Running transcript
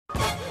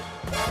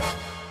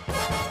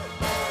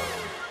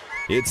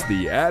It's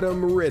the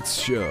Adam Ritz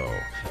Show,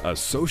 a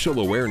social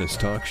awareness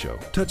talk show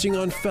touching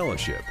on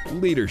fellowship,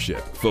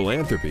 leadership,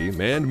 philanthropy,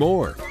 and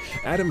more.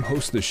 Adam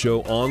hosts the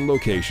show on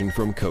location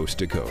from coast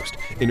to coast,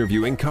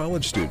 interviewing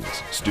college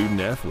students, student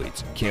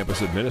athletes,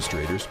 campus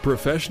administrators,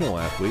 professional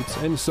athletes,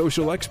 and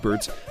social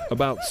experts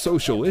about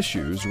social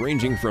issues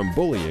ranging from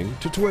bullying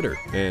to Twitter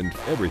and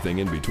everything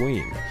in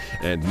between.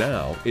 And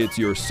now, it's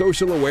your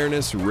social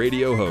awareness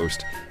radio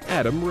host,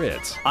 Adam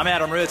Ritz. I'm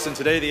Adam Ritz, and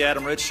today the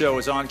Adam Ritz Show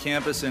is on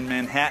campus in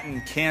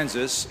Manhattan,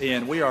 Kansas,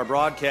 and we are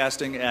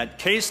broadcasting at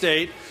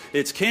K-State.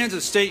 It's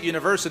Kansas State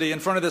University in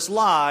front of this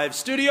live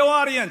studio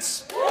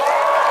audience.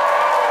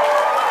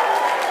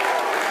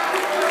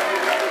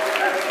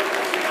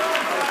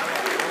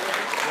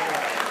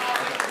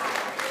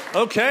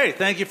 Okay,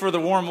 thank you for the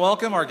warm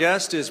welcome. Our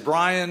guest is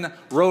Brian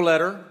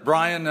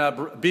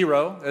Rohleder,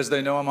 B-Row, as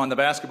they know him on the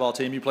basketball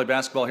team. You play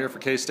basketball here for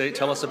K-State.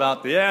 Tell us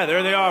about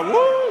there they are.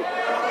 Woo!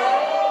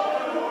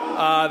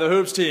 The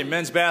Hoops team,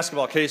 men's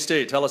basketball,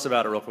 K-State. Tell us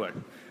about it real quick.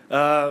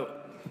 Well,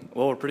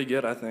 we're pretty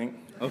good, I think.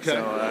 Okay.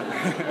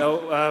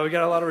 So, we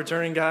got a lot of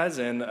returning guys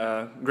and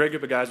great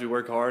group of guys. We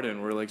work hard,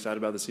 and we're really excited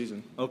about the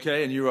season.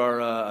 Okay, and you are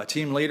a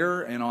team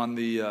leader and on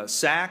the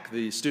SAC,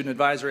 the Student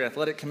Advisory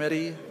Athletic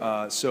Committee.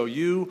 So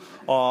you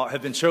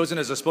have been chosen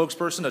as a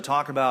spokesperson to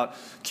talk about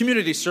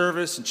community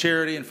service and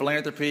charity and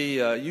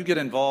philanthropy. You get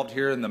involved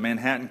here in the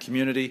Manhattan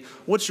community.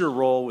 What's your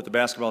role with the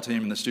basketball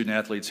team and the student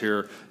athletes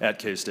here at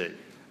K-State?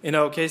 You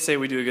know, K-State,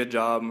 we do a good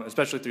job,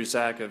 especially through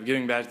SAC, of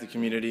giving back to the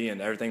community and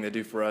everything they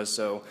do for us.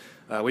 So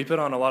we put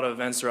on a lot of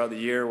events throughout the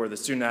year where the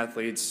student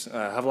athletes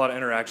have a lot of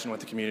interaction with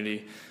the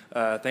community.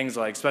 Things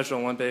like Special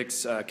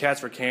Olympics, Cats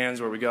for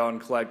Cans, where we go out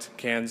and collect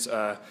cans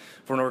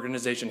for an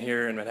organization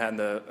here in Manhattan,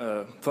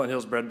 the Flint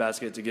Hills Bread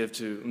Basket, to give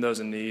to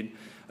those in need.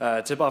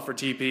 Tip-off for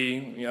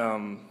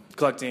TP,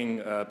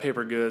 collecting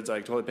paper goods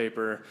like toilet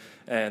paper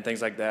and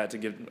things like that to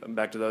give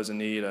back to those in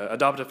need.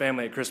 Adopt a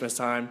family at Christmas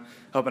time,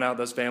 helping out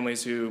those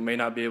families who may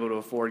not be able to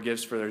afford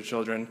gifts for their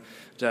children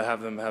to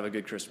have them have a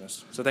good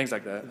Christmas. So things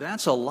like that.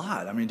 That's a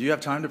lot. I mean, do you have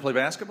time to play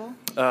basketball?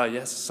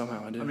 Yes,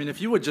 somehow I do. I mean,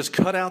 if you would just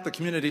cut out the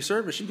community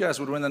service, you guys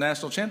would win the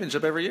national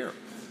championship every year.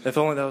 If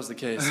only that was the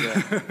case,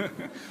 yeah.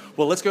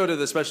 Well, let's go to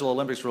the Special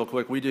Olympics real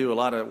quick. We do a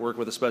lot of work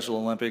with the Special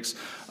Olympics.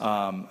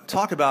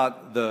 Talk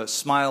about the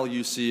smile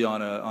you see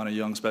on a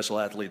young special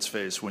athlete's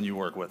face when you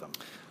work with them.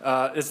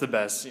 It's the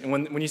best.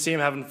 When you see them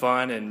having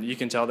fun, and you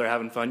can tell they're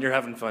having fun, you're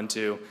having fun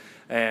too.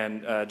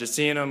 And just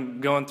seeing them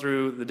going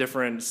through the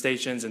different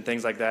stations and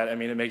things like that, I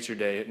mean, it makes your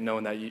day,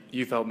 knowing that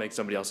you've helped make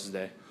somebody else's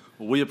day.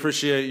 We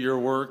appreciate your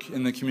work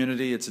in the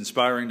community. It's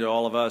inspiring to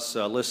all of us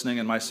listening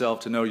and myself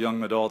to know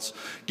young adults.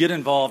 Get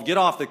involved, get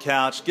off the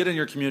couch, get in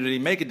your community,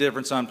 make a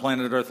difference on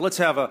planet Earth. Let's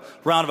have a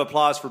round of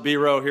applause for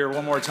B-Row here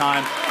one more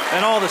time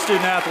and all the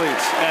student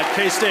athletes at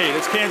K-State.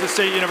 It's Kansas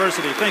State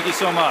University. Thank you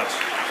so much.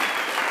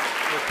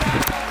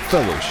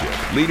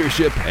 Fellowship,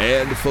 leadership,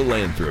 and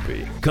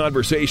philanthropy.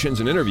 Conversations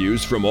and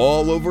interviews from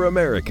all over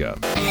America.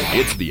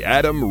 It's the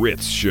Adam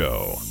Ritz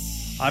Show.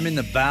 I'm in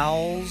the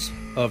bowels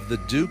of the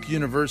Duke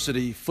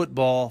University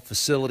football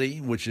facility,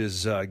 which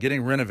is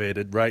getting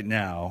renovated right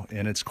now,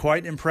 and it's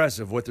quite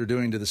impressive what they're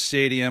doing to the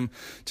stadium,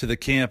 to the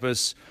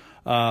campus.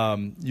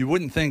 You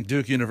wouldn't think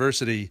Duke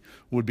University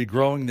would be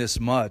growing this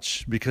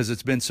much because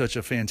it's been such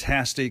a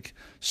fantastic,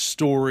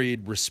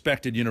 storied,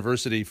 respected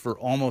university for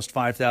almost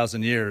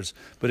 5,000 years.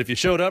 But if you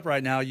showed up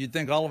right now, you'd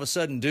think all of a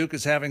sudden Duke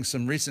is having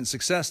some recent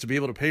success to be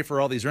able to pay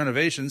for all these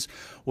renovations.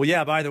 Well,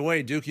 yeah, by the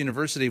way, Duke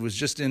University was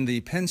just in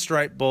the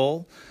Pinstripe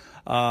Bowl.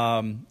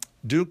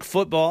 Duke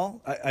football,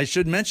 I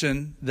should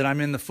mention that I'm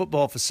in the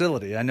football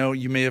facility. I know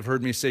you may have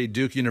heard me say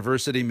Duke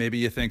University, maybe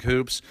you think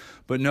hoops,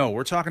 but no,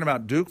 we're talking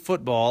about Duke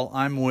football.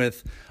 I'm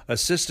with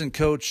assistant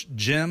coach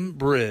Jim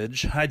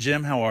Bridge. Hi,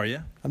 Jim, how are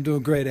you? I'm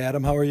doing great,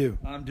 Adam. How are you?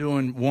 I'm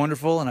doing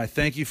wonderful, and I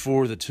thank you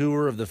for the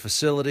tour of the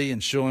facility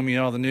and showing me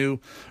all the new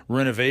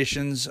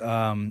renovations.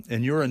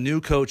 And you're a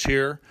new coach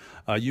here.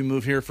 You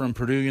moved here from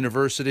Purdue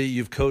University.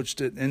 You've coached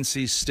at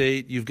NC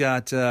State. You've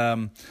got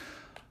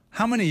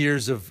how many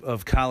years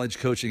of college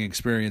coaching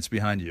experience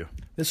behind you?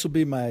 This will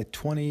be my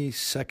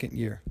 22nd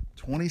year.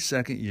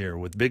 22nd year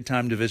with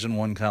big-time Division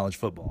I college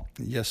football.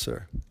 Yes,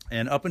 sir.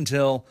 And up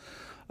until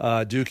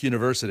Duke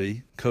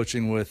University,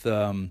 coaching with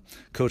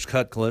Coach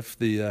Cutcliffe,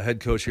 the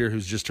head coach here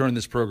who's just turned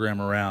this program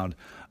around,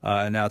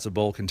 and now it's a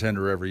bowl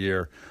contender every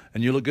year.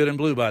 And you look good in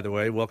blue, by the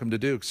way. Welcome to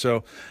Duke.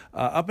 So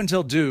up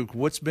until Duke,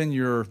 what's been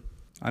your –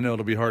 I know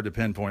it'll be hard to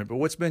pinpoint, but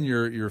what's been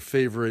your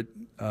favorite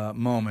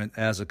moment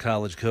as a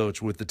college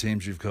coach with the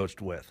teams you've coached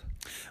with?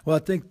 Well, I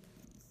think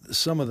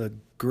some of the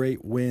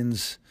great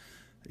wins,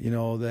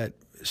 that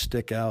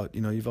stick out.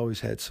 You've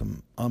always had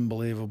some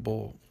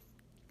unbelievable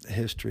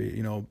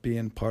history,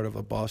 being part of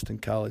a Boston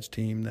College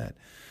team that,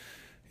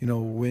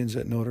 wins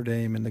at Notre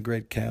Dame in the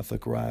great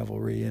Catholic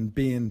rivalry, and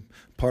being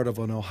part of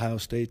an Ohio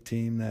State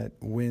team that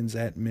wins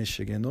at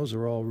Michigan. Those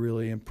are all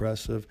really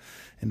impressive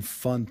and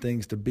fun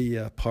things to be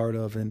a part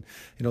of. And,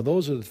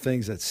 those are the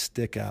things that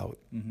stick out,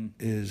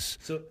 is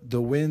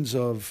the wins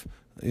of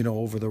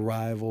over the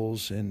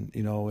rivals and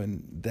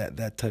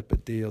that type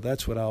of deal.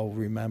 That's what I'll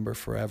remember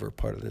forever,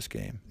 part of this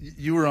game.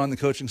 You were on the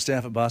coaching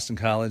staff at Boston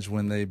College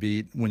when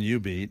you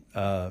beat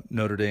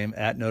Notre Dame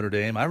at Notre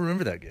Dame. I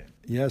remember that game.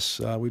 Yes,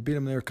 we beat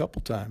them there a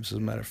couple times, as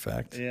a matter of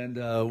fact. And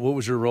what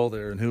was your role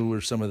there, and who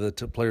were some of the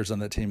players on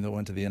that team that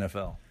went to the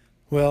NFL?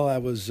 Well, I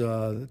was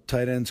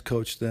tight ends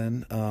coach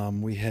then.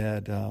 We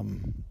had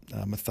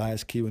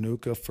Matthias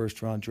Kiwanuka,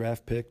 first-round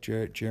draft pick,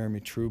 Jeremy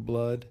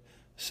Trueblood,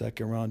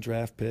 second-round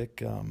draft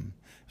pick.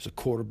 Was a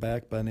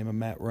quarterback by the name of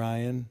Matt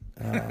Ryan.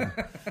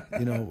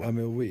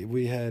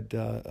 We had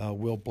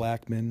Will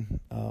Blackman.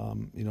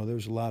 There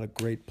was a lot of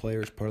great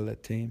players part of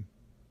that team.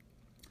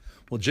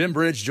 Well, Jim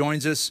Bridge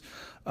joins us,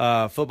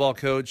 football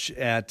coach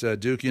at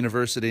Duke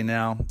University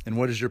now. And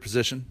what is your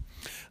position?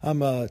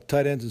 I'm a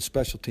tight ends and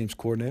special teams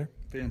coordinator.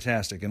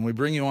 Fantastic. And we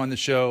bring you on the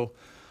show.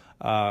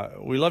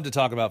 We love to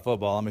talk about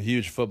football. I'm a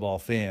huge football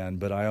fan,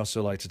 but I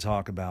also like to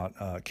talk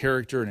about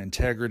character and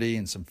integrity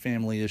and some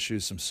family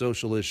issues, some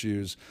social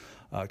issues.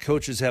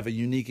 Coaches have a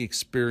unique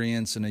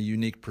experience and a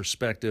unique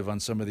perspective on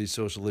some of these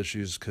social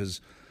issues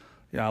because,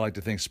 I like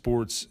to think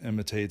sports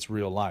imitates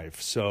real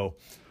life. So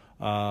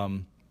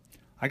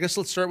I guess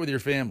let's start with your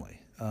family.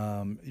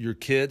 Your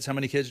kids, how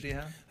many kids do you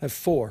have? I have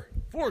 4.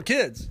 4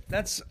 kids.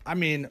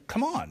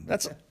 Come on.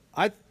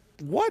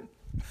 What?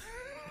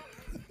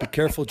 Be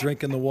careful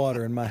drinking the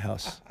water in my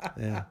house.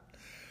 Yeah.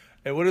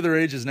 And what are their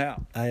ages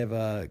now? I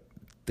have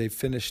they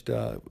finished.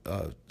 I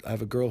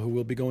have a girl who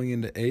will be going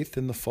into 8th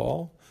in the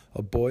fall,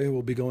 a boy who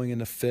will be going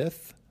into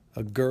 5th,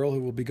 a girl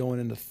who will be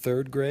going into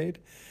 3rd grade,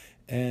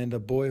 and a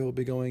boy who will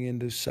be going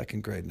into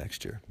 2nd grade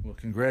next year. Well,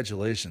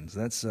 congratulations.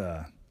 That's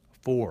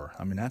 4.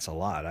 That's a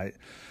lot.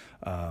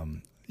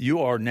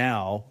 You are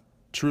now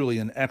truly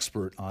an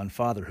expert on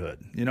fatherhood.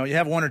 You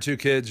have 1 or 2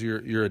 kids,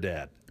 you're a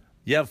dad.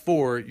 You have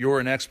 4, you're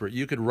an expert.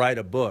 You could write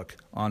a book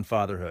on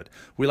fatherhood.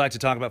 We like to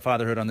talk about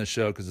fatherhood on this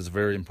show because it's a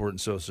very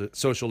important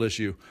social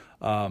issue.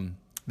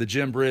 The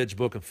Jim Bridge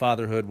Book of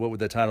Fatherhood, what would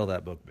the title of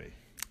that book be?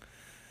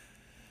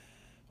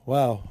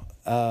 Wow.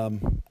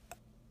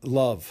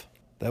 Love.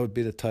 That would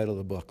be the title of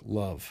the book,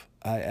 Love.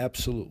 I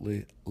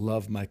absolutely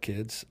love my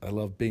kids. I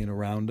love being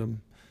around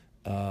them.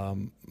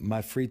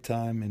 My free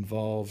time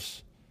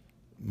involves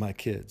my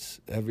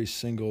kids. Every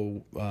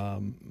single,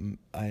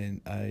 I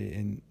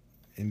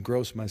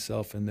engross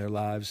myself in their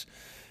lives.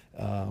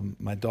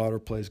 My daughter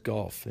plays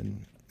golf,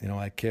 and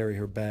I carry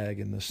her bag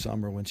in the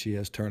summer when she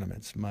has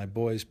tournaments. My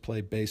boys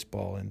play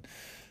baseball, and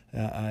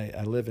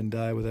I live and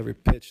die with every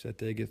pitch that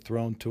they get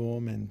thrown to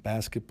them, and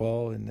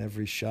basketball, and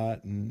every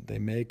shot and they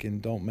make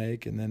and don't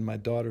make. And then my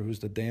daughter, who's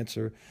the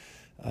dancer,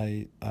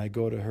 I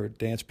go to her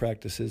dance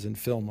practices and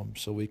film them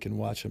so we can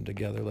watch them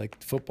together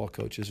like football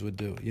coaches would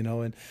do.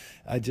 And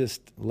I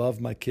just love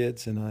my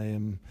kids, and I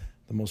am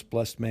the most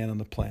blessed man on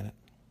the planet.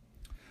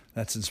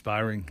 That's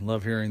inspiring.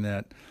 Love hearing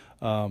that.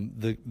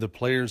 The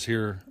players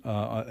here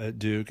at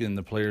Duke and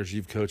the players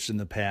you've coached in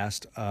the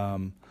past,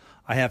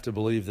 I have to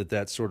believe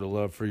that sort of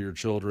love for your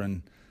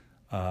children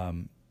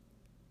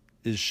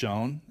is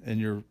shown,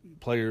 and your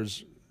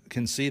players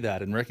can see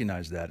that and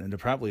recognize that, and it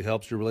probably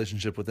helps your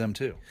relationship with them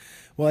too.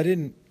 Well, I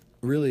didn't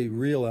really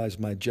realize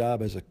my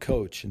job as a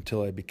coach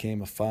until I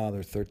became a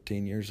father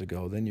 13 years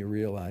ago. Then you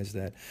realize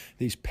that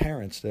these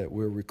parents that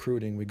we're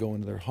recruiting, we go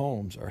into their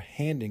homes, are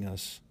handing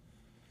us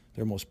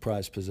their most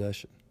prized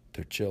possession,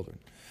 their children.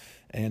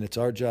 And it's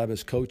our job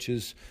as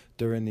coaches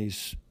during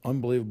these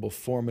unbelievable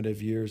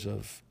formative years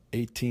of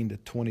 18 to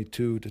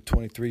 22 to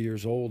 23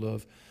 years old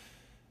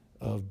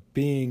of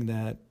being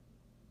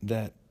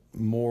that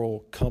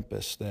moral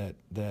compass, that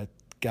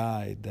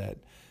guide, that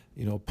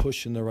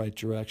push in the right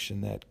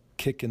direction, that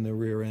kick in the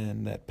rear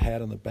end, that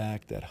pat on the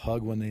back, that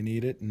hug when they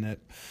need it, and that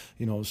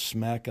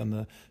smack on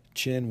the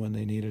chin when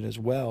they need it as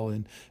well.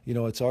 And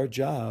it's our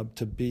job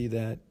to be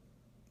that.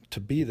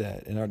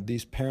 And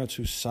these parents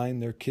who sign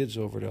their kids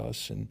over to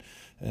us, and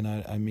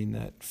I mean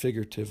that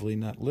figuratively,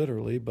 not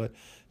literally, but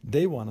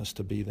they want us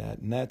to be that.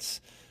 And that's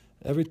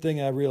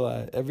everything I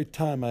realize. Every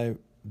time I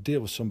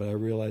deal with somebody, I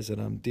realize that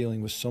I'm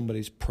dealing with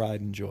somebody's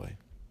pride and joy.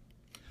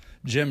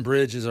 Jim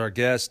Bridge is our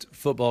guest,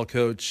 football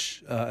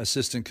coach,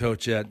 assistant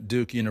coach at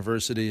Duke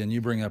University, and you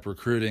bring up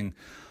recruiting.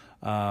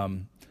 I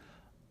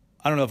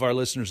don't know if our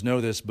listeners know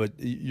this, but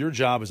your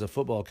job as a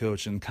football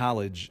coach in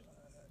college,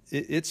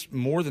 it's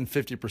more than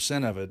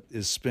 50% of it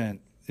is spent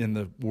in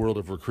the world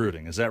of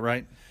recruiting. Is that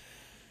right?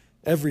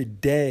 Every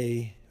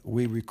day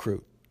we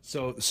recruit.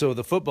 So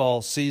the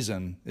football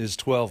season is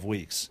 12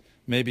 weeks,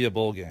 maybe a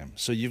bowl game.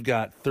 So you've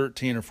got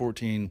 13 or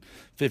 14,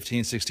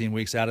 15, 16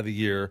 weeks out of the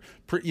year,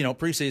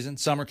 preseason,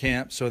 summer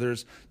camp. So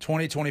there's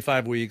 20,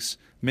 25 weeks,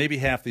 maybe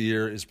half the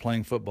year is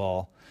playing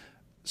football.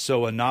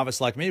 So a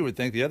novice like me would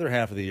think the other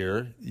half of the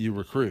year you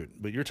recruit.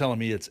 But you're telling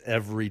me it's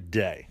every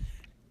day.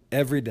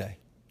 Every day.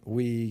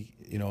 We,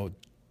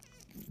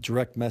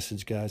 direct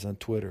message guys on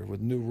Twitter. With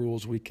new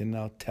rules, we can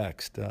now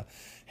text,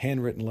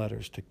 handwritten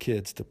letters to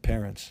kids, to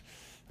parents,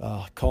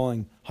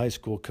 calling high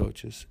school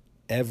coaches.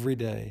 Every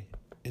day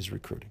is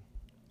recruiting.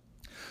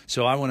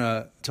 So I want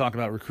to talk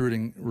about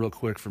recruiting real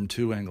quick from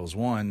 2 angles.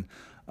 One,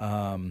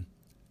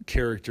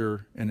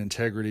 character and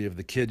integrity of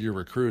the kid you're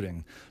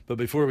recruiting. But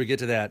before we get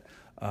to that,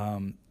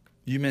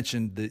 you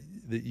mentioned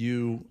that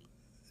you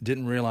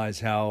didn't realize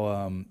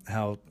how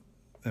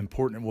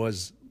important it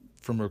was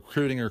from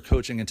recruiting or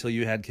coaching until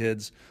you had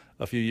kids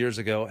a few years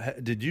ago.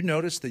 Did you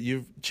notice that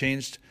you've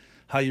changed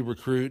how you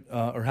recruit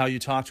or how you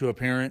talk to a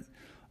parent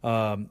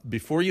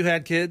before you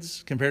had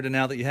kids compared to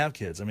now that you have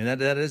kids? I mean,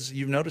 that is,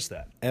 you've noticed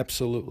that.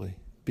 Absolutely.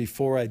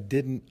 Before I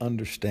didn't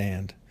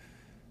understand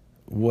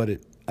what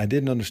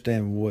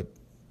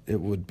it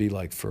would be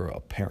like for a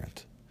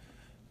parent.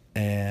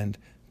 And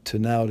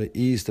to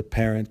ease the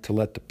parent, to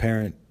let the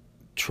parent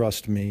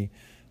trust me,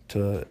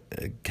 to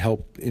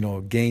help,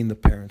 gain the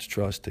parent's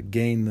trust, to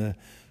gain the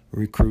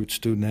recruit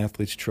student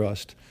athlete's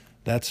trust.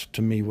 That's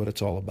to me what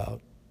it's all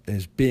about,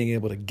 is being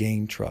able to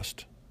gain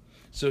trust.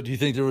 So do you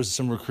think there was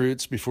some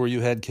recruits before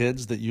you had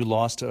kids that you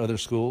lost to other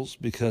schools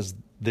because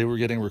they were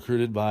getting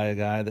recruited by a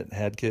guy that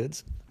had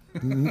kids?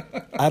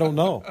 I don't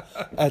know.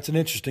 That's an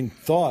interesting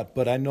thought,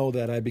 but I know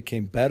that I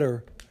became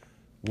better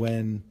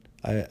when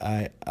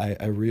I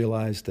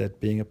realized that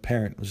being a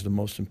parent was the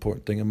most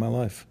important thing in my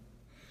life.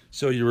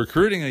 So you're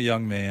recruiting a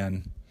young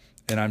man,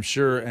 and I'm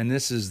sure, and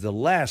this is the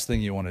last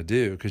thing you want to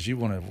do because you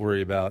want to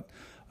worry about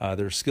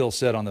their skill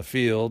set on the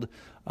field.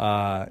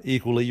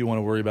 Equally, you want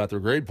to worry about their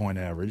grade point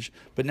average.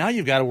 But now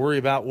you've got to worry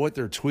about what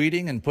they're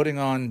tweeting and putting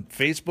on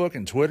Facebook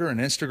and Twitter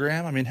and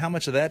Instagram. I mean, how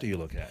much of that do you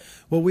look at?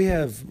 Well, we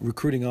have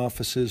recruiting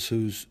offices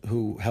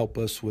who help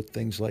us with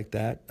things like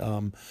that.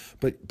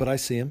 But I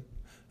see them.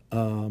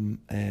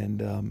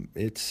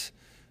 It's,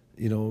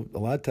 a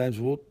lot of times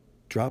we'll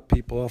drop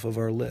people off of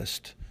our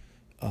list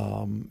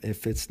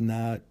if it's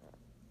not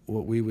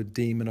what we would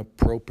deem an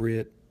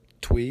appropriate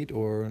tweet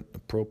or an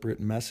appropriate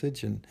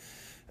message, and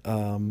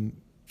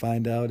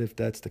find out if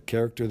that's the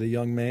character of the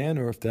young man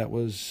or if that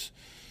was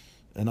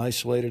an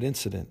isolated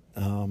incident.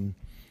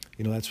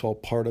 That's all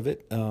part of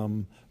it.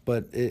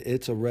 But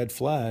it's a red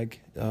flag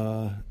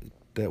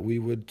that we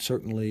would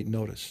certainly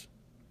notice.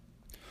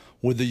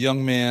 With the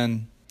young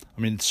man,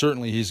 I mean,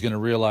 certainly he's going to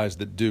realize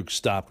that Duke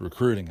stopped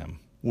recruiting him.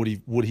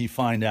 Would he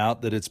find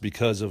out that it's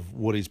because of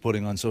what he's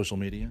putting on social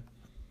media?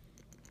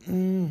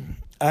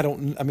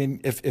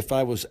 If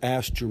I was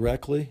asked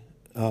directly,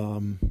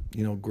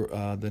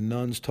 the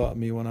nuns taught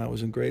me when I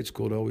was in grade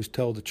school to always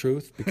tell the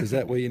truth, because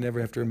that way you never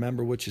have to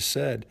remember what you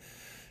said.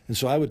 And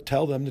so I would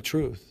tell them the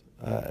truth,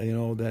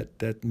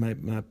 that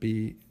might not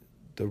be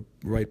the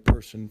right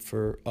person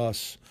for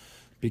us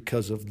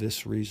because of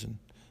this reason.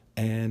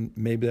 And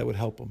maybe that would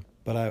help them.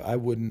 But I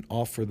wouldn't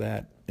offer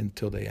that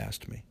until they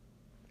asked me.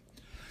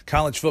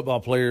 College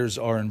football players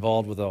are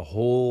involved with a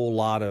whole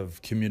lot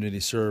of community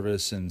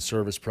service and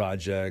service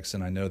projects,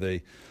 and I know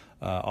they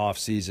off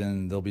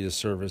season there'll be a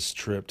service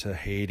trip to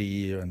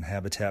Haiti and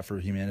Habitat for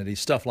Humanity,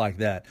 stuff like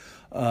that.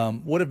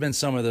 What have been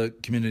some of the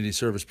community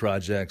service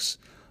projects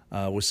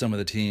with some of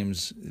the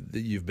teams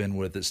that you've been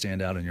with that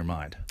stand out in your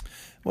mind?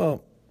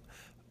 Well,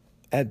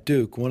 at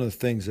Duke, one of the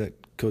things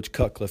that Coach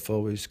Cutcliffe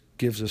always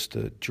gives us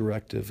the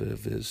directive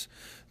of is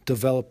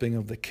developing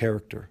of the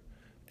character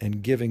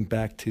and giving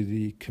back to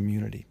the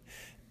community.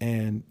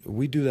 And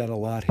we do that a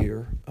lot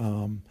here.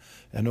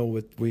 I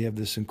know we have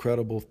this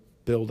incredible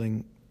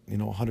building,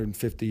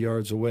 150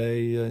 yards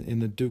away in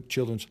the Duke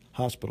Children's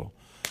Hospital.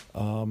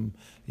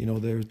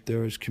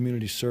 There is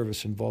community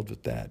service involved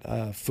with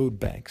that. Food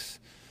banks.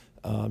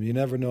 You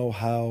never know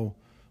how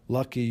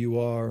lucky you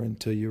are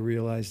until you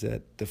realize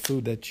that the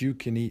food that you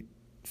can eat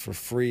for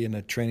free in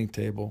a training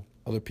table,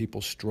 other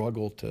people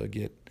struggle to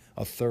get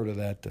a third of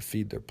that to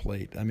feed their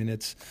plate. I mean,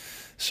 it's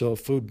so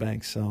food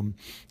banks.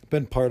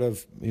 Been part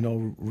of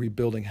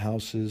rebuilding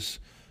houses.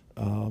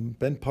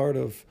 Been part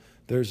of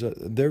there's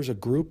a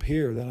group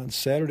here that on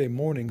Saturday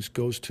mornings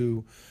goes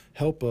to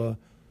help a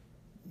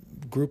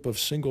group of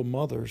single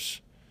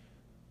mothers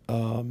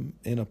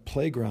in a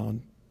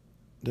playground.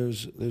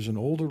 There's an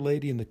older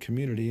lady in the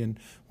community, and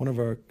one of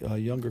our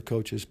younger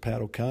coaches,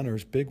 Pat O'Connor,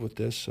 is big with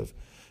this of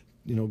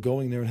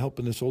going there and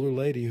helping this older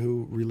lady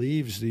who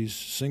relieves these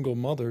single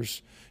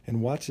mothers and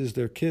watches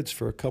their kids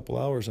for a couple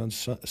hours on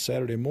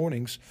Saturday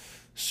mornings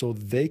so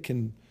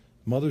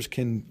mothers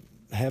can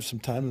have some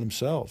time to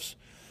themselves.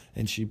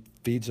 And she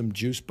feeds them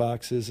juice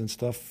boxes and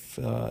stuff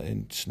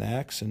and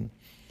snacks, and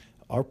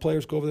our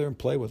players go over there and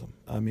play with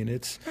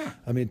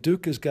them.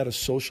 Duke has got a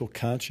social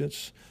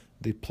conscience.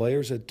 The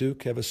players at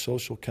Duke have a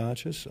social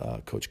conscience.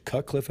 Coach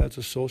Cutcliffe has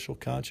a social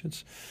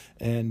conscience,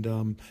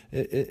 and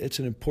it's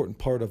an important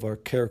part of our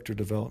character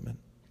development.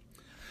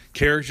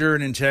 Character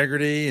and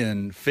integrity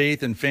and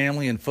faith and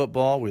family and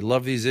football. We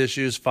love these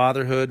issues.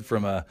 Fatherhood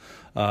from a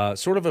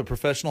sort of a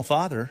professional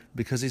father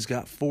because he's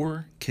got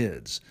 4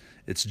 kids.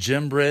 It's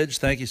Jim Bridge.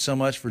 Thank you so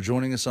much for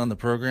joining us on the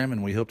program,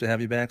 and we hope to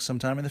have you back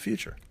sometime in the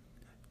future.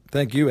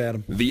 Thank you,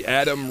 Adam. The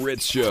Adam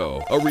Ritz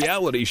Show, a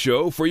reality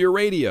show for your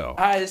radio.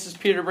 Hi, this is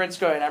Peter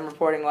Britsko, and I'm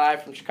reporting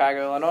live from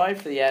Chicago, Illinois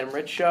for the Adam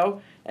Ritz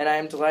Show. And I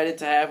am delighted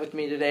to have with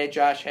me today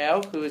Josh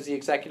Hale, who is the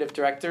Executive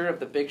Director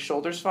of the Big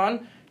Shoulders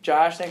Fund.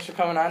 Josh, thanks for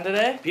coming on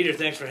today. Peter,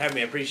 thanks for having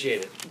me. I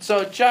appreciate it.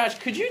 So, Josh,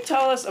 could you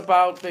tell us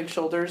about Big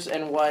Shoulders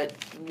and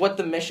what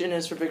the mission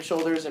is for Big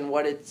Shoulders and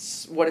what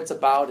it's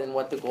about and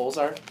what the goals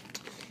are?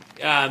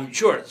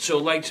 Sure. So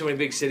like so many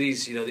big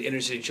cities, the inner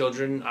city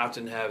children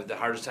often have the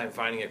hardest time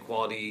finding a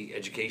quality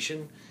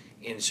education.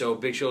 And so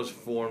Big Shoulders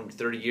formed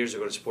 30 years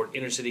ago to support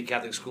inner city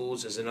Catholic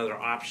schools as another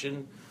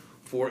option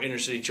for inner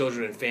city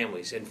children and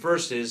families. And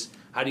first is,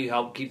 how do you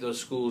help keep those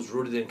schools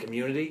rooted in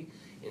community?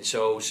 And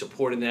so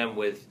supporting them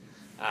with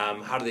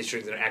how do they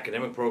strengthen their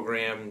academic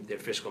program, their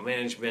fiscal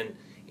management,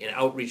 and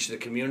outreach to the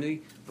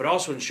community, but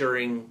also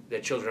ensuring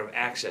that children have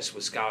access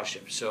with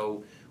scholarships.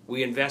 So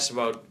we invest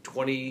about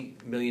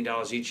 $20 million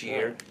each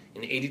year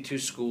in 82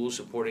 schools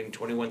supporting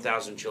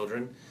 21,000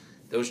 children.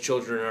 Those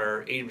children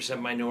are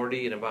 80%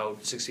 minority and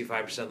about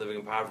 65% living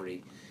in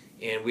poverty.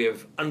 And we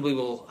have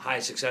unbelievable high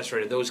success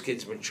rate of those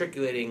kids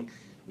matriculating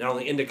not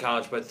only into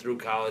college but through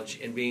college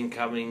and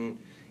becoming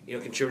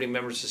contributing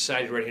members of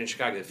society right here in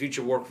Chicago, the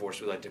future workforce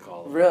we like to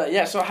call them. Really?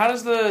 Yeah. So do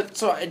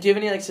you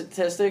have any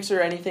statistics or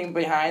anything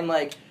behind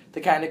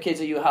the kind of kids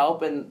that you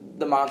help and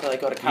the amount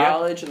that go to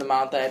college and the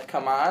amount that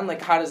come on?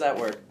 How does that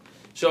work?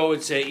 So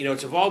it's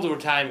it's evolved over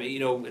time.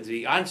 At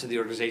the onset of the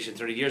organization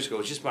 30 years ago,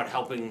 it's just about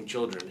helping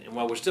children. And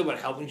while we're still about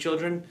helping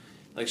children,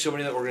 like so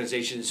many other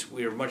organizations,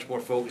 we are much more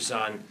focused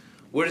on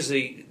where does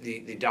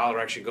the dollar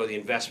actually go, the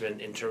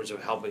investment in terms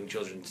of helping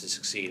children to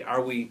succeed.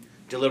 Are we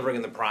delivering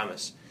on the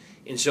promise?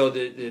 And so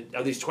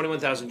of these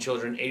 21,000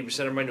 children,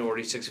 80% are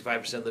minorities,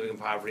 65% living in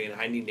poverty in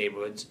high-need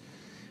neighborhoods.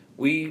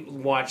 We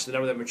watch the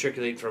number that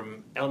matriculate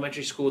from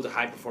elementary school to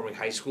high-performing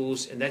high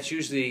schools, and that's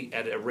usually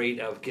at a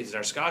rate of kids in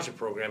our scholarship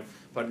program,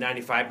 about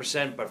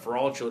 95%, but for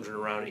all children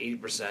around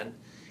 80%.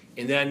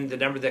 And then the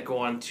number that go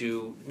on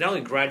to not only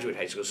graduate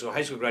high school, so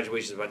high school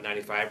graduation is about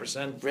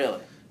 95%.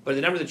 Really? But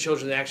the number of the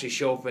children that actually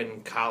show up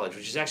in college,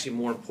 which is actually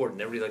more important.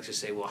 Everybody likes to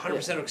say, well,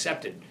 100% are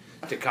accepted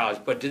to college,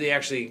 but do they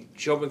actually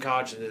show up in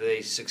college and do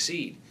they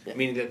succeed? Yeah.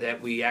 Meaning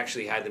that we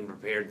actually had them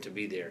prepared to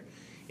be there.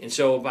 And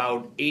so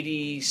about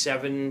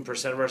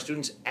 87% of our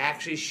students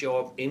actually show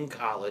up in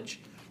college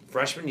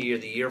freshman year,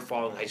 the year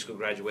following high school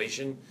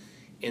graduation,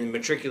 and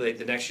matriculate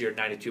the next year at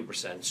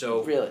 92%.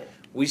 So really?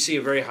 We see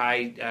a very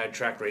high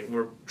track rate, and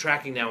we're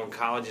tracking now in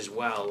college as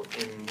well.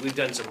 And we've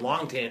done some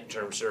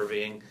long-term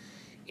surveying,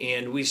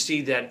 and we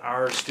see that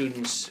our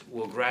students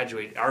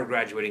are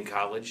graduating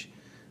college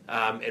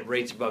at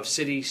rates above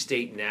city,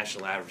 state, and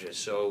national averages.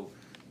 So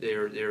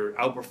they're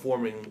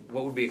outperforming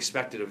what would be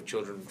expected of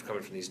children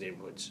coming from these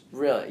neighborhoods.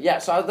 Really? Yeah,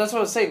 so that's what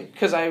I was saying,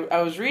 because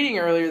I was reading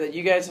earlier that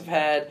you guys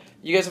have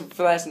for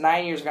the last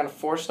 9 years gotten a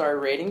 4-star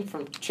rating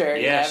from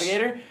Charity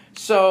Navigator.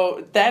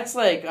 So that's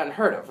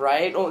unheard of,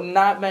 right? Well,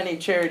 not many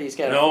charities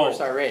get a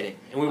 4-star rating.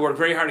 And we work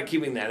very hard at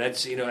keeping that.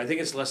 That's I think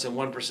it's less than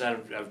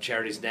 1% of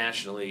charities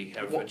nationally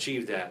have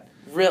achieved that.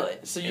 Really?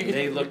 So you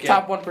can look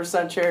top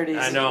 1%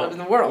 charities in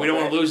the world. We don't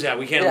want to lose that.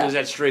 We can't lose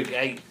that streak.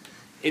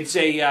 It's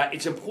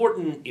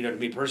important, to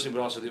me personally,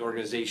 but also the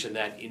organization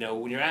that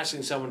when you're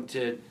asking someone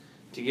to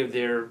give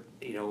their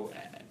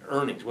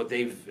earnings, what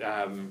they've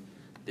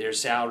their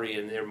salary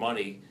and their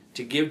money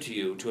to give to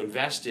you to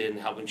invest in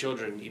helping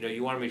children,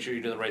 you want to make sure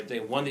you're doing the right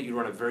thing. One, that you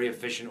run a very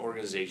efficient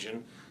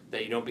organization,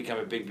 that you don't become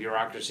a big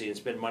bureaucracy and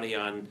spend money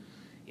on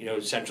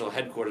central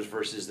headquarters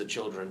versus the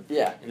children.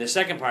 Yeah. And the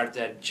second part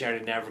that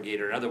Charity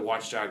Navigator and other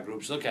watchdog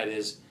groups look at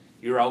is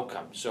your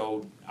outcome.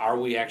 So are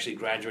we actually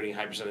graduating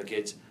high percent of the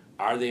kids?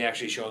 Are they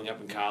actually showing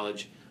up in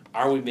college?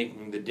 Are we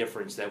making the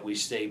difference that we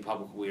stay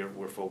public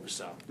we're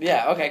focused on?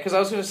 Yeah, okay, because I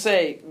was going to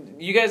say,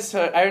 you guys,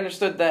 I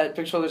understood that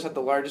Big Shoulders had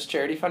the largest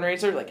charity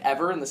fundraiser,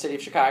 ever in the city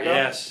of Chicago.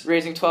 Yes.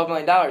 Raising $12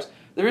 million.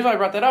 The reason why I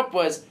brought that up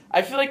was,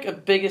 I feel like a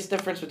biggest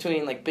difference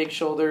between, Big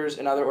Shoulders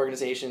and other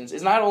organizations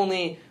is not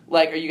only,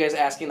 are you guys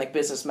asking,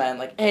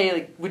 businessmen,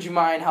 hey, would you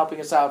mind helping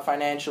us out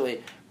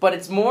financially? But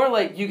it's more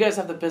you guys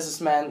have the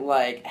businessmen,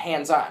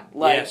 hands-on.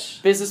 Yes.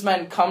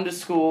 Businessmen come to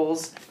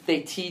schools,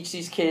 they teach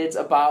these kids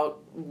about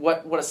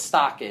what a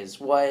stock is,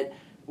 what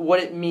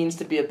it means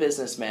to be a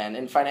businessman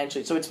and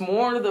financially. So it's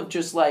more of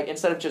just,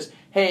 instead of just,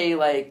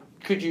 hey,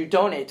 could you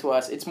donate to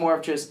us? It's more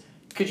of just,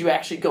 could you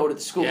actually go to the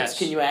schools? Yes.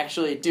 Can you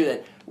actually do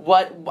that?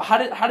 How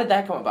did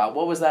that come about?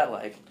 What was that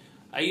like?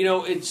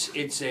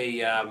 It's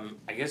a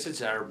I guess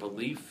it's our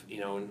belief,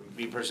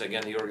 me personally,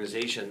 again, the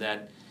organization,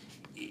 that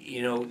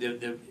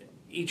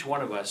each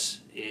one of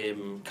us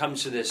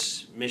comes to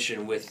this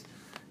mission with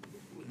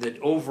the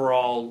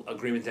overall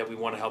agreement that we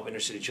want to help inner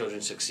city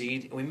children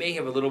succeed. And we may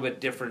have a little bit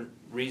different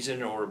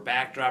reason or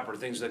backdrop or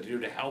things that do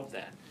to help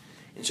that.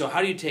 And so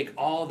how do you take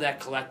all that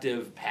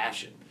collective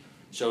passion?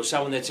 So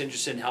someone that's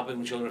interested in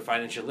helping children with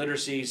financial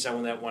literacy,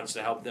 someone that wants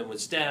to help them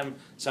with STEM,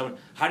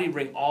 how do you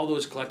bring all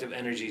those collective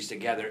energies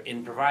together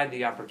and provide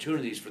the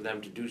opportunities for them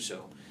to do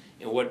so?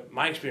 And what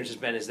my experience has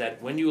been is that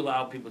when you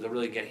allow people to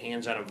really get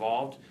hands-on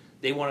involved,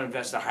 they want to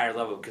invest at a higher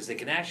level because they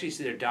can actually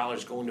see their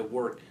dollars going to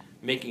work,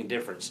 making a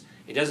difference.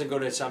 It doesn't go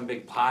to some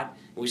big pot,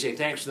 and we say,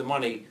 thanks for the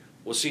money,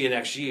 we'll see you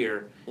next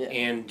year,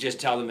 and just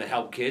tell them to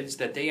help kids,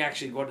 that they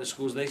actually go out to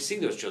schools and they see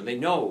those children. They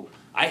know,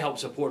 I help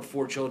support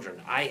 4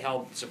 children. I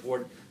help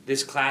support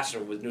this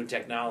classroom with new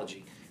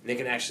technology. And they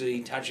can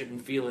actually touch it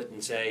and feel it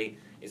and say,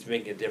 it's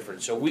making a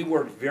difference. So we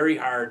work very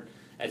hard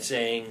at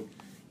saying,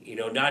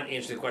 not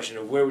answering the question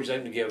of where would you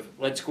like to give,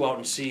 let's go out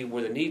and see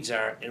where the needs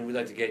are, and we'd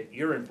like to get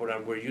your input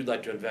on where you'd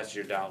like to invest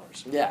your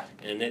dollars. Yeah.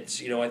 And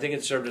it's, I think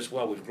it's served us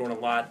well. We've grown a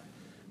lot,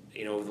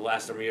 over the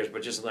last number of years,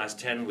 but just in the last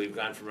 10, we've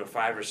gone from a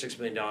 $5 or $6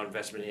 million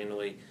investment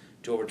annually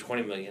to over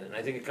 $20 million. And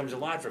I think it comes a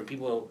lot from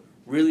people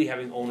really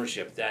having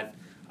ownership that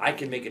I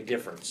can make a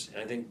difference.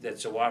 And I think that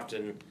so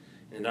often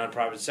in the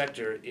nonprofit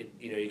sector,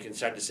 you can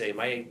start to say, am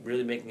I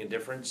really making a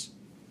difference?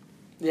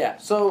 Yeah,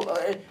 so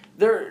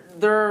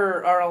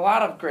there are a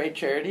lot of great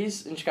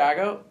charities in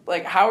Chicago.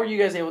 Like, how are you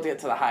guys able to get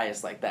to the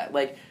highest like that?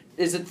 Like,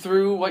 is it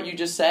through what you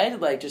just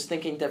said, like just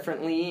thinking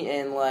differently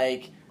and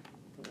like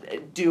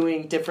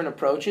doing different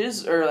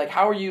approaches, or like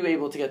how are you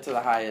able to get to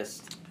the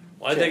highest?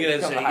 Well, I think it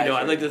is.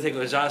 I'd like to think it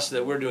was us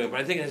that we're doing,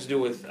 but I think it has to do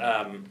with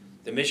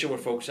the mission we're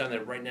focused on.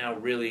 That right now,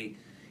 really,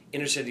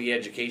 inner city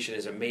education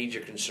is a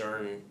major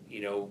concern.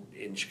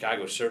 In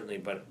Chicago certainly,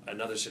 but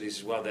in other cities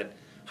as well. That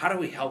how do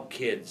we help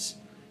kids?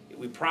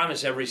 We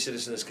promise every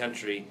citizen in this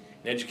country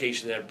an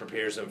education that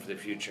prepares them for the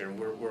future, and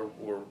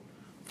we're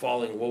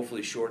falling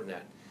woefully short in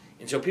that.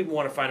 And so people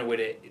want to find a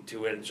way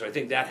to it. So I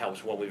think that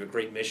helps. Well, we have a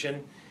great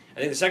mission. I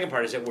think the second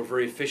part is that we're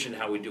very efficient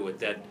in how we do it.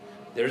 That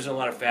there isn't a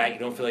lot of fat. You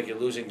don't feel like you're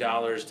losing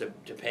dollars to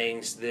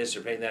paying this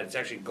or paying that. It's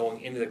actually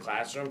going into the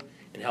classroom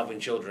and helping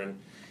children.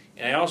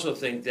 And I also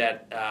think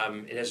that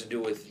it has to do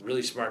with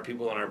really smart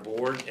people on our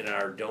board and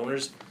our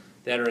donors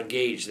that are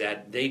engaged,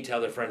 that they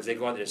tell their friends, they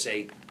go out there and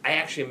say, I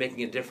actually am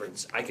making a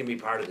difference. I can be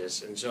part of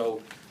this. And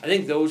so I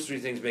think those 3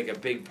 things make a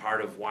big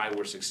part of why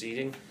we're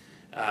succeeding.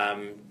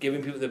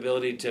 Giving people the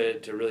ability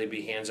to really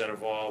be hands-on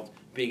involved,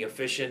 being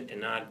efficient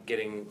and not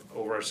getting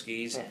over our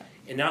skis,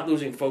 and not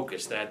losing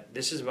focus that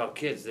this is about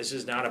kids. This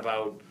is not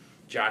about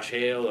Josh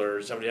Hale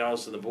or somebody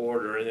else on the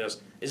board or anything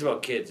else. It's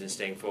about kids and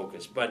staying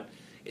focused. But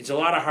it's a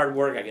lot of hard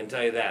work, I can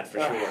tell you that for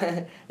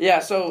sure. Yeah,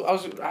 so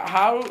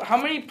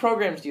how many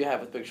programs do you have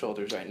with Big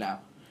Shoulders right now?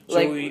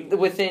 So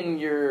within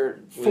your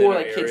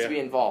kids to be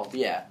involved,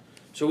 yeah.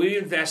 So we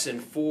invest in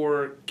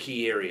 4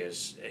 key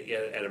areas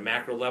at a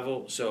macro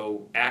level.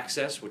 So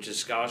access, which is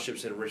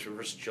scholarships and enrichment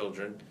for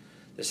children.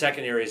 The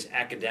second area is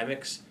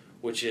academics,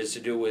 which is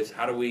to do with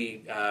how do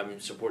we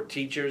support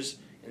teachers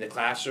in the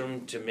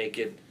classroom to make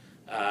it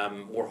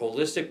more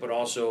holistic but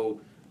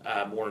also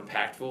more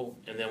impactful.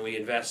 And then we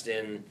invest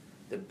in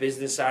the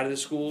business side of the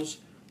schools,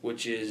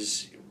 which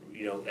is,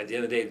 at the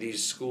end of the day,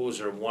 these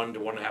schools are $1 to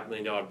 $1.5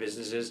 million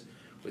businesses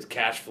with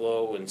cash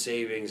flow and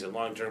savings and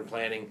long-term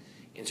planning.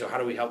 And so how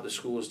do we help the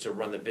schools to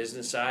run the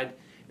business side?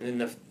 And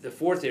then the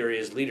fourth area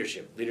is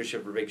leadership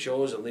for Big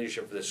Shows and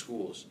leadership for the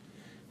schools.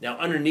 Now,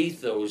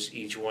 underneath those,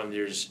 each one,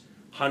 there's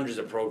hundreds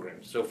of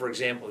programs. So, for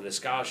example, in the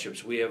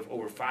scholarships, we have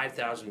over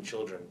 5,000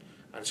 children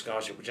on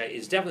scholarship, which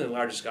is definitely the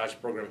largest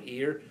scholarship program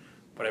here,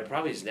 but it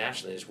probably is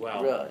nationally as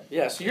well. Really?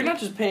 Yeah, so you're not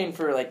just paying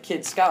for, like,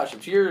 kids'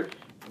 scholarships. You're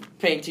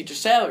paying teacher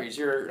salaries.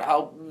 You're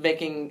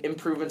making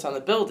improvements on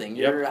the building.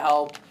 You're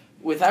help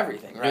with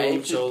everything,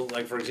 right? So,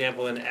 like, for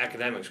example, in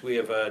academics, we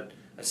have a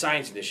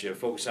science initiative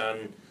focused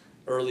on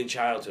early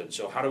childhood.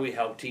 So how do we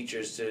help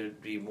teachers to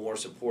be more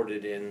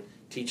supported in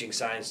teaching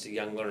science to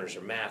young learners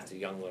or math to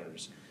young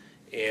learners?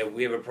 And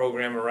we have a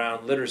program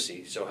around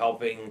literacy, so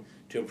helping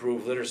to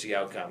improve literacy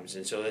outcomes.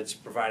 And so that's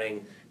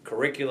providing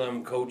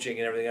curriculum, coaching,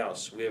 and everything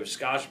else. We have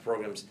scholarship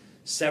programs,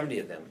 70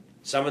 of them.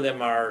 Some of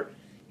them are,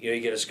 you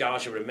get a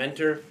scholarship and a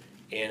mentor,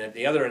 and at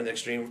the other end of the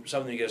extreme,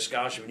 some of them you get a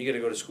scholarship and you get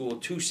to go to school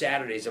 2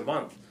 Saturdays a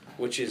month,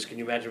 which is, can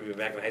you imagine being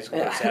back in high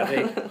school on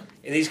Saturday?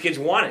 And these kids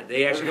want it.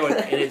 They actually go,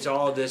 and it's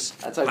all this,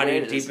 that's how do you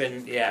great it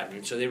deepen,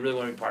 and so they really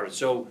want to be part of it.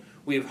 So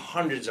we have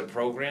hundreds of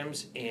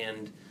programs,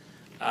 and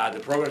the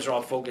programs are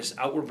all focused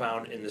outward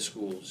bound in the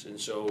schools. And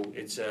so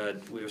it's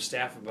we have a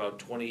staff of about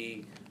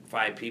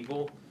 25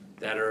 people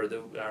that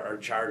are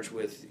charged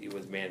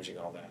with managing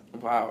all that.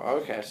 Wow,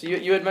 okay. So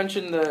you had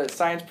mentioned the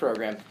science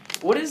program.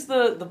 What is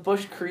the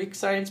Bush Creek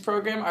science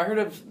program? I heard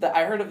of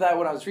that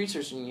when I was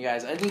researching you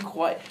guys. I didn't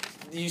quite.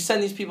 You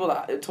send these people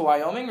to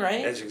Wyoming,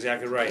 right? That's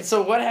exactly right.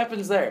 So what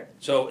happens there?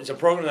 So it's a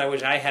program that I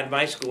wish I had in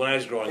my school when I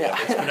was growing up.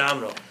 It's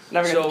phenomenal.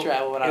 Never got to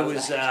travel when I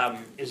was there.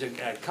 It was a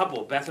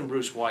couple, Beth and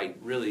Bruce White,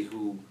 really,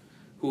 who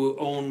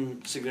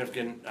own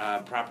significant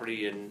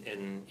property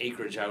and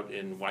acreage out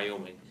in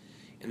Wyoming.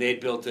 And they had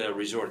built a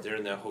resort. They're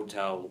in the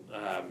hotel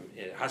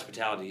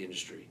hospitality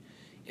industry.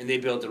 And they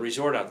built a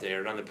resort out there.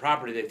 And on the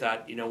property, they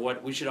thought, you know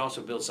what, we should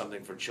also build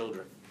something for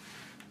children.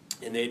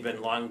 And they'd been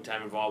a long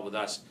time involved with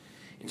us.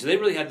 And so they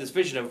really had this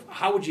vision of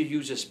how would you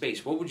use this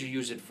space? What would you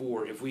use it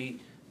for if we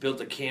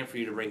built a camp for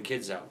you to bring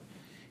kids out?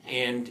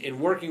 And in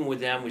working with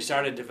them, we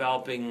started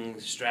developing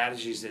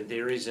strategies and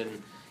theories.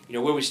 And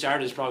where we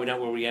started is probably not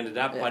where we ended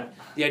up. Yeah. But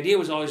the idea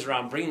was always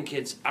around bringing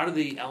kids out of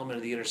the element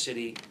of the inner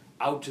city,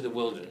 out to the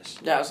wilderness.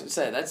 Yeah, I was gonna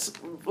say that's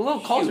a little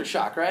culture Huge.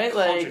 shock, right?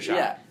 Like, Culture shock.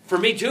 yeah, For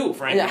me too,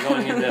 frankly, Yeah.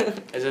 going into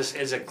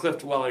as a cliff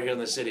dweller here in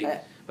the city.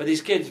 Yeah. But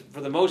these kids,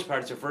 for the most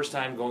part, it's their first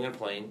time going on a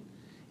plane.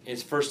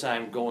 It's first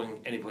time going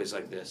any place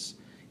like this,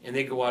 and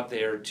they go out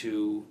there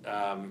to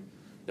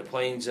the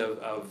plains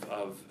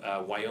of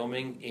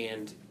Wyoming,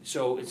 and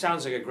so it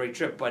sounds like a great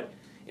trip. But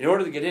in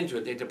order to get into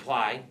it, they have to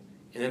apply,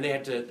 and then they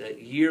have to,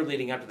 the year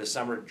leading up to the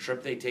summer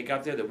trip they take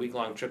out there, the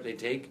week-long trip they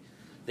take,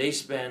 they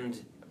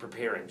spend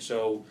preparing.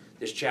 So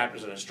there's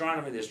chapters on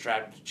astronomy, there's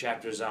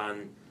chapters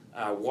on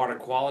water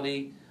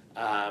quality,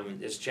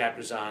 there's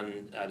chapters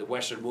on the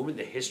Western movement,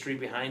 the history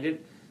behind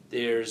it,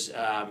 there's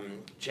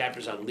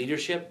chapters on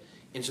leadership,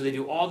 and so they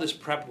do all this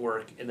prep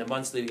work in the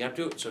months leading up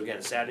to it. So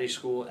again, Saturday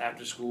school,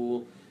 after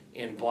school,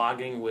 and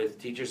blogging with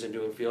teachers and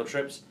doing field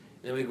trips.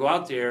 And then we go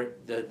out there,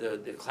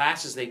 the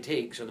classes they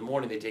take, so in the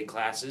morning they take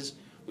classes.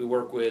 We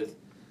work with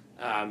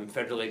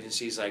federal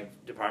agencies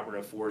like Department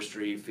of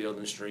Forestry, Field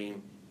and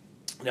Stream,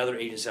 and other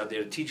agencies out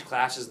there to teach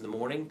classes in the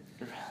morning.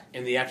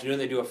 In the afternoon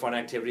they do a fun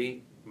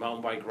activity,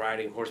 mountain bike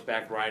riding,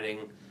 horseback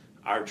riding,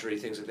 archery,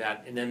 things like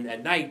that. And then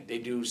at night they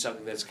do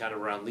something that's kind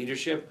of around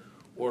leadership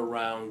or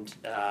around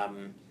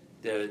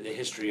the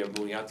history of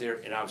moving out there,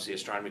 and obviously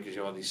astronomy because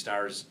you have all these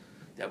stars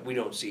that we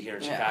don't see here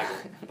in Chicago.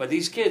 But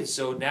these kids,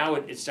 so now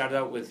it started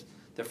out with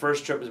the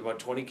first trip was about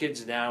 20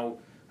 kids now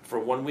for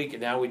 1 week,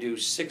 and now we do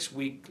 6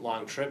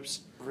 week-long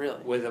trips. Really?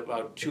 With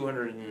about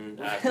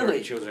 230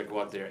 Really? children that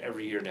go out there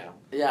every year now.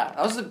 Yeah,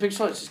 that was the big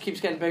show. It just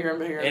keeps getting bigger and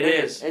bigger. And It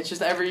bigger. is. It's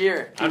just every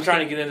year. I'm trying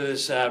to get into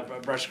this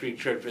Brush Creek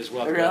trip as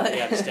well. Really?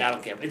 Yeah, the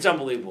Staddle Camp. It's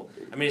unbelievable.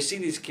 I mean, to see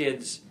these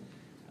kids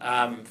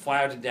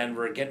fly out to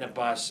Denver, get in a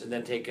bus, and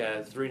then take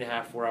a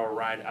 3.5, 4 hour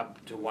ride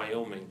up to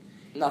Wyoming.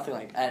 Nothing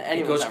like It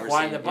anyone's goes ever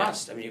quiet in seen. the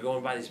bus. I mean, you're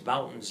going by these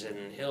mountains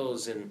and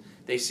hills, and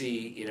they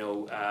see,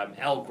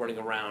 elk running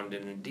around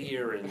and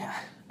deer and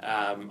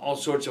all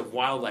sorts of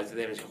wildlife.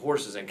 They have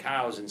horses and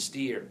cows and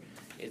steer.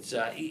 It's,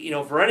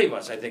 for any of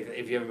us, I think,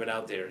 if you haven't been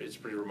out there, it's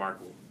pretty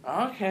remarkable.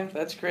 Okay,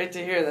 that's great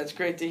to hear. That's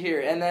great to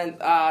hear. And then,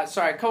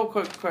 sorry,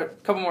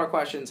 couple more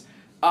questions.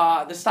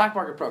 The stock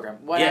market program.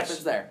 What Yes.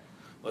 happens there?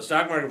 Well,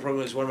 stock market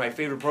program is one of my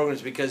favorite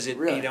programs because it,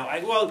 Really?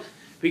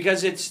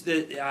 because it's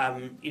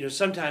the,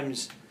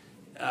 sometimes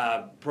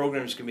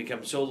programs can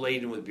become so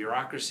laden with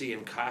bureaucracy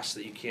and costs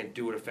that you can't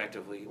do it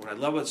effectively. What I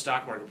love about the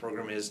stock market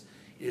program is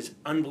it is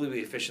unbelievably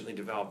efficiently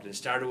developed. And it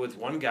started with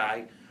one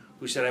guy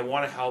who said, I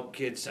want to help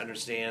kids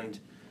understand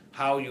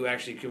how you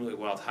actually accumulate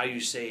wealth, how you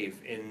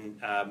save,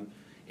 and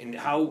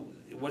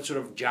what sort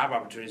of job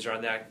opportunities are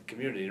in that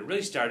community. And it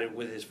really started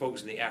with his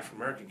focus in the African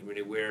American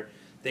community, where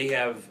they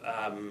have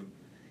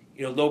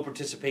low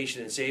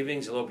participation in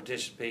savings, low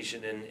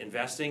participation in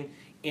investing,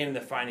 and in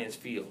the finance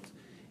field.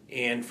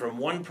 And from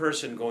one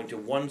person going to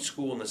one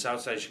school in the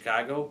south side of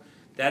Chicago,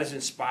 that has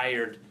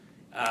inspired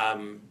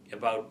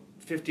about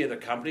 50 other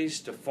companies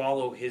to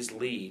follow his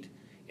lead.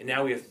 And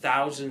now we have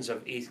thousands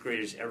of 8th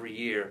graders every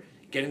year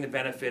getting the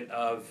benefit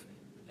of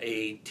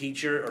a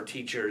teacher or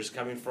teachers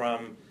coming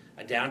from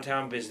a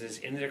downtown business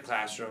into their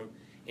classroom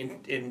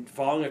in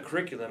following a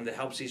curriculum that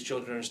helps these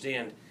children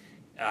understand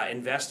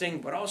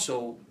investing, but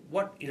also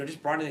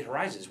just broadening the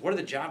horizons. What are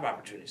the job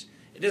opportunities?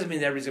 It doesn't mean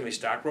that everybody's going to be a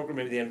stockbroker.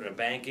 Maybe they end up in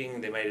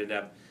banking. They might end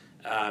up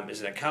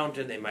as an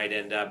accountant. They might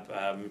end up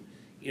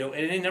in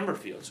any number of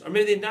fields, or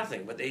maybe they did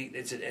nothing, but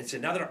it's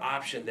another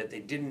option that they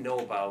didn't know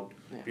about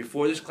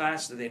before this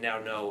class that they now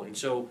know. And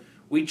so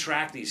we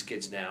track these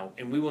kids now,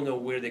 and we will know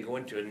where they go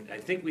into. And I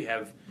think we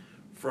have,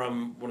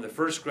 from one of the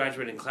first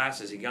graduating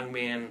classes, a young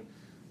man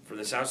from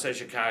the south side of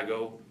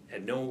Chicago,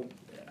 had no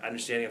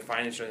understanding of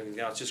finance or anything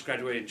else, just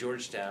graduated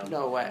Georgetown.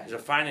 No way. He's a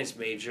finance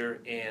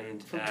major,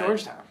 and From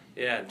Georgetown.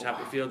 Yeah, top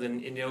of the field,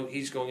 and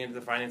he's going into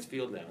the finance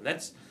field now. And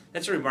that's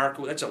a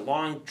remarkable. That's a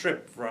long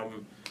trip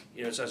from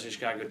south side of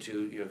Chicago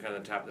to kind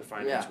of the top of the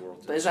finance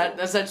world. But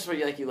that's just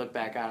what you look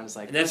back on and it's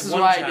like, and that's this is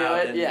one why child,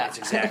 I do it. and Yeah, it's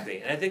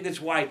exactly. And I think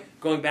that's why,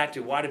 going back to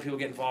why do people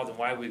get involved and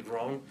why we've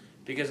grown,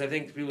 because I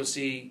think people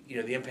see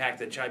the impact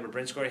that Charlie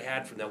Babrinskoy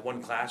had from that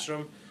one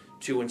classroom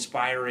to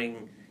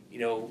inspiring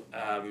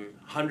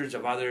hundreds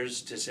of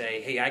others to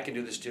say, hey, I can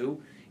do this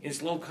too. And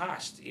it's low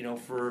cost.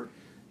 For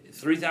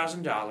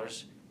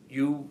 $3,000,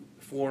 you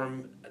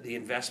form the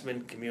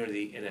investment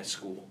community in a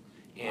school.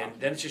 And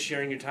then it's just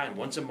sharing your time.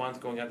 Once a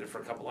month, going out there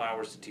for a couple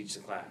hours to teach the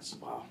class.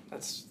 Wow,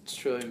 that's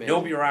truly amazing.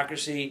 No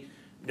bureaucracy,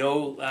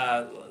 no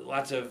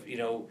lots of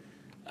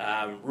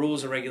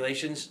rules and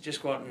regulations.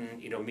 Just go out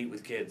and meet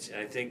with kids.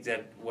 And I think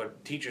that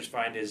what teachers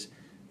find is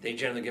they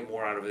generally get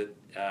more out of it,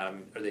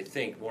 or they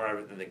think more out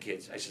of it than the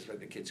kids. I suspect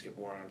the kids get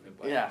more out of it.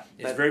 But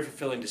it's very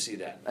fulfilling to see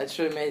that. That's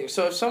really amazing.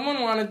 So if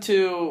someone wanted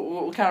to,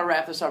 we'll kind of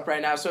wrap this up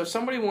right now. So if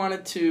somebody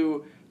wanted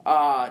to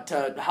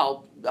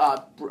help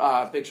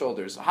Big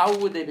Shoulders, how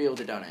would they be able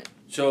to donate?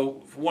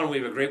 So, for one, we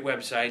have a great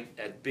website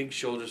at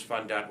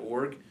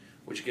bigshouldersfund.org,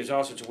 which gives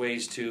all sorts of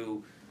ways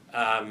to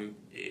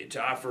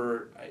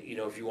offer,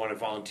 if you want to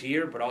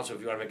volunteer, but also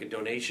if you want to make a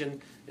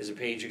donation, there's a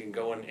page you can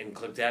go and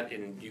click that,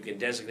 and you can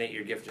designate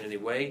your gift in any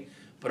way.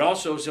 but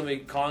also somebody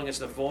calling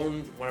us on the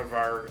phone. One of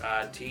our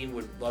team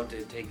would love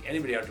to take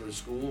anybody out to a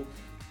school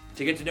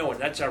to get to know it.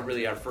 That's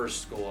really our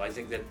first goal. I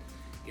think that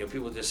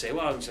people just say,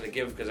 well, I'm just going to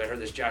give because I heard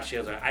this Josh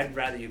Hales. I'd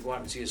rather you go out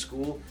and see a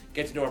school,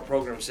 get to know our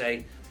program,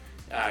 say,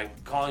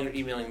 calling or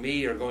emailing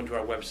me or going to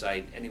our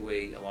website, any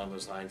way along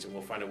those lines, and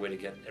we'll find a way to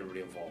get everybody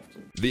involved.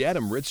 The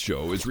Adam Ritz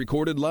Show is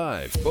recorded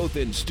live, both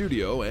in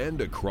studio and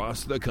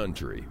across the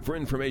country. For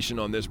information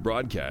on this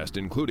broadcast,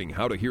 including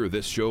how to hear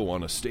this show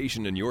on a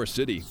station in your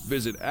city,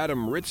 visit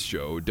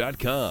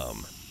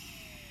adamritzshow.com.